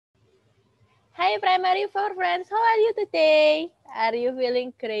Hi, Primary 4 friends. How are you today? Are you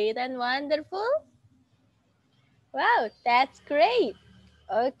feeling great and wonderful? Wow, that's great.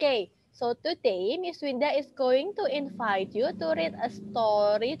 Okay, so today Miss Winda is going to invite you to read a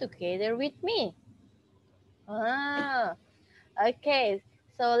story together with me. Ah, okay,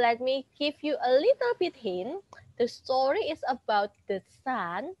 so let me give you a little bit hint. The story is about the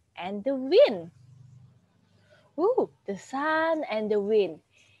sun and the wind. Ooh, the sun and the wind.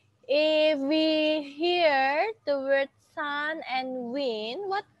 If we hear the word sun and wind,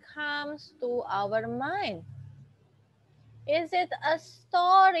 what comes to our mind? Is it a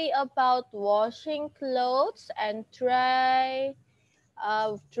story about washing clothes and drying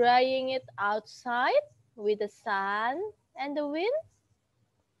it outside with the sun and the wind?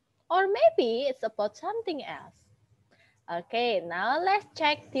 Or maybe it's about something else. Okay, now let's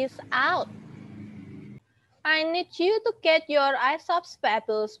check this out. I need you to get your Aesop's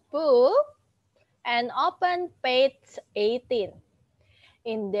Fables book and open page 18.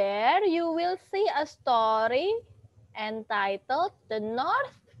 In there, you will see a story entitled The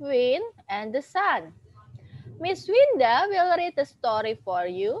North Wind and the Sun. Miss Winda will read the story for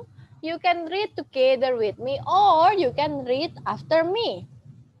you. You can read together with me or you can read after me.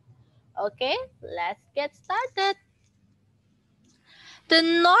 Okay, let's get started. The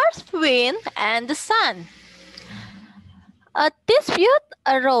North Wind and the Sun. A dispute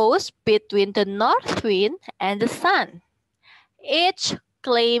arose between the North Wind and the Sun, each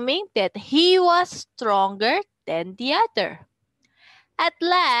claiming that he was stronger than the other. At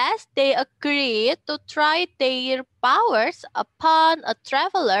last, they agreed to try their powers upon a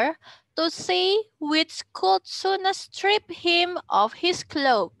traveler to see which could soonest strip him of his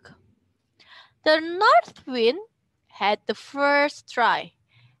cloak. The North Wind had the first try,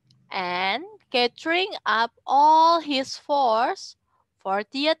 and gathering up all his force for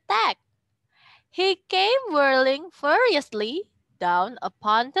the attack, he came whirling furiously down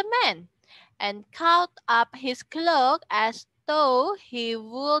upon the man, and caught up his cloak as though he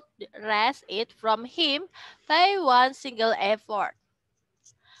would wrest it from him by one single effort.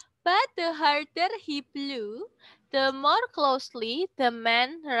 But the harder he blew, the more closely the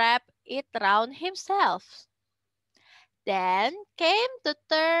man wrapped it round himself. Then came the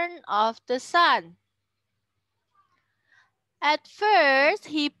turn of the sun. At first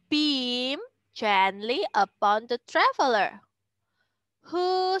he beamed gently upon the traveler,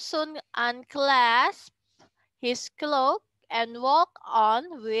 who soon unclasped his cloak and walked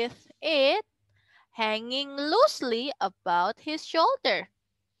on with it hanging loosely about his shoulder.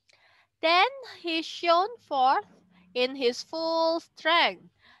 Then he shone forth in his full strength,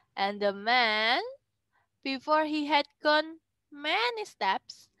 and the man, before he had gone many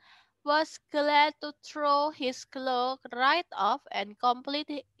steps, was glad to throw his cloak right off and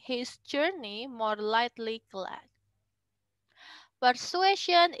complete his journey more lightly clad.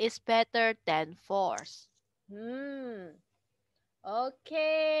 Persuasion is better than force.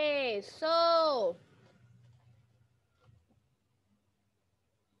 Okay, so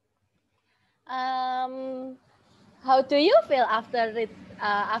um, how do you feel after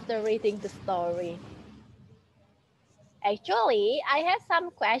reading the story? Actually, I have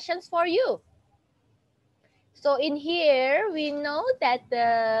some questions for you. So in here, we know that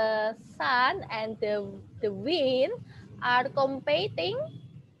the sun and the wind are competing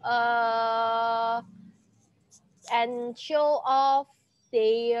uh, and show off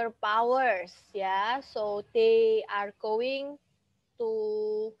their powers. Yeah, so they are going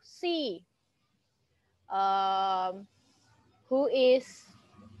to see um, who is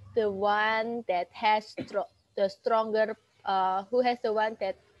the one that has the stronger, who has the one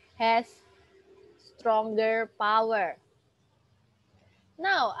that has stronger power.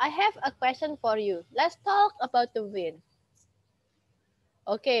 Now, I have a question for you. Let's talk about the wind.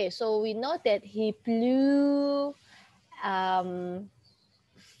 Okay, so we know that he blew um,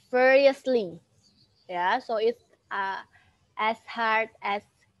 furiously. Yeah, so it's as hard as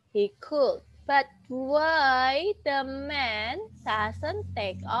he could. But why the man doesn't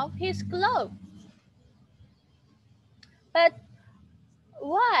take off his clothes? But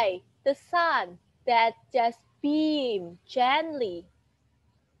why the sun that just beam gently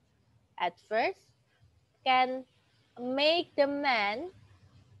at first can make the man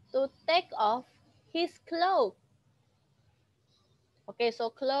to take off his cloak? Okay, so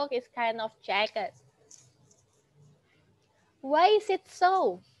cloak is kind of jacket. Why is it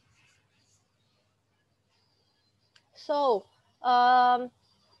so? So,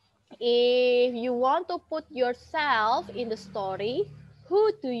 if you want to put yourself in the story,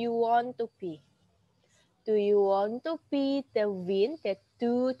 who do you want to be? Do you want to be the wind that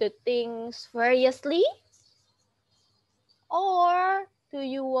do the things seriously? Or do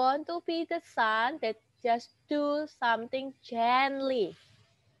you want to be the son that just do something gently?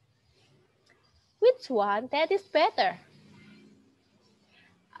 Which one that is better?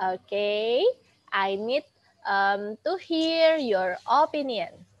 Okay, I need to hear your opinion.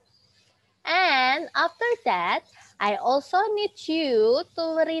 And after that, I also need you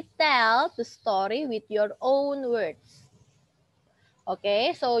to retell the story with your own words.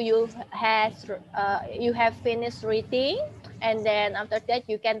 Okay, so you have finished reading, and then after that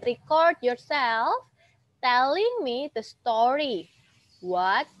you can record yourself telling me the story,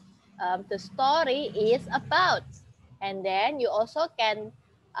 what the story is about, and then you also can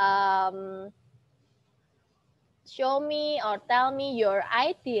show me or tell me your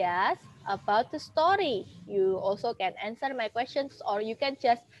ideas about the story. You also can answer my questions, or you can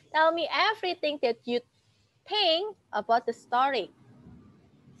just tell me everything that you think about the story.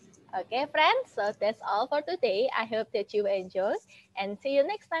 Okay, friends, so that's all for today. I hope that you enjoy and see you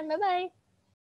next time. Bye-bye.